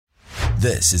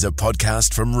This is a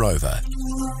podcast from Rover.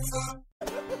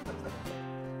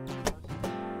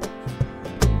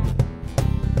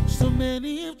 So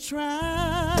many have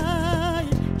tried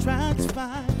to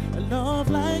find a love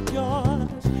like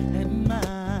yours and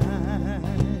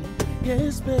mine.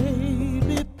 Yes,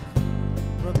 baby.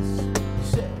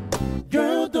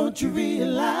 Girl, don't you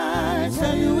realize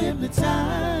how you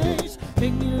hypnotize?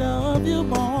 Make me love you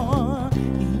more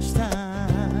each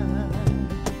time.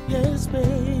 Yes,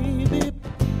 baby.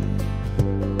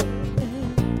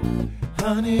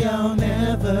 Honey, I'll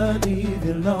never leave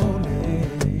you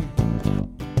lonely.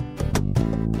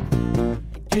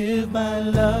 Give my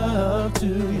love to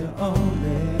you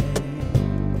only.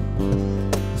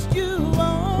 It's you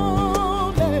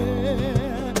only.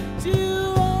 It's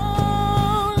you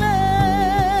only.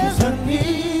 'Cause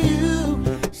honey, you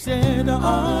said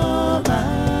all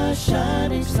my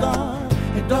shining star,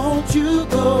 and don't you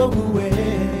go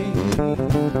away.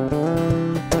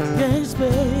 Yes,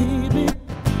 baby.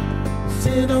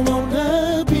 Said I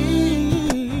wanna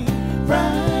be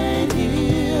right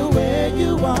here where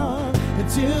you are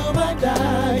till my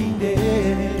dying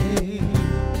day.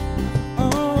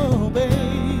 Oh,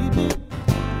 baby,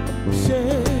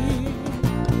 say,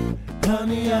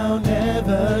 honey, I'll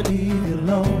never leave you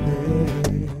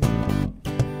lonely.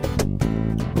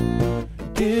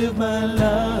 Give my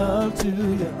love to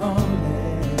you only.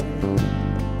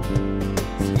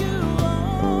 It's you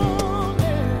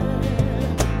only,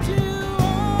 it's you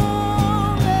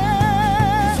only.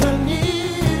 'Cause honey,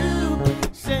 you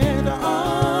said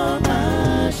all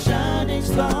my shining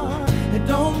star, and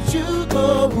don't you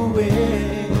go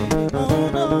away. Oh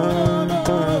no, no,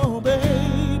 no,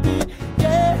 baby.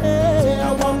 Yeah,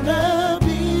 I wanna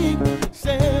be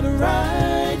set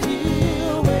right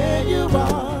here where you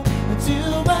are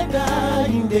until my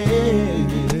dying day.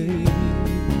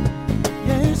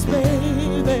 Yes,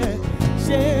 baby.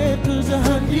 Said 'cause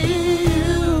honey,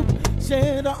 you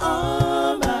said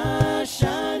all my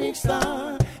shining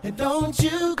star, and don't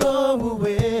you go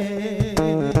away.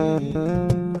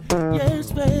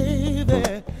 Yes,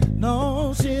 baby.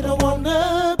 No, said I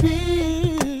wanna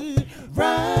be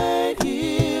right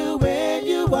here where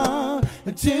you are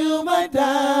until my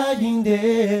dying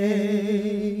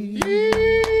day.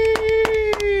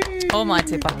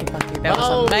 Almighty Bucky. That was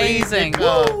amazing.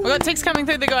 We've got texts coming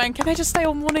through. They're going, can they just stay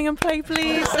all morning and play,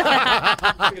 please?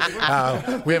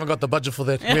 We haven't got the budget for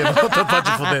that.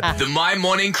 The My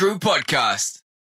Morning Crew podcast.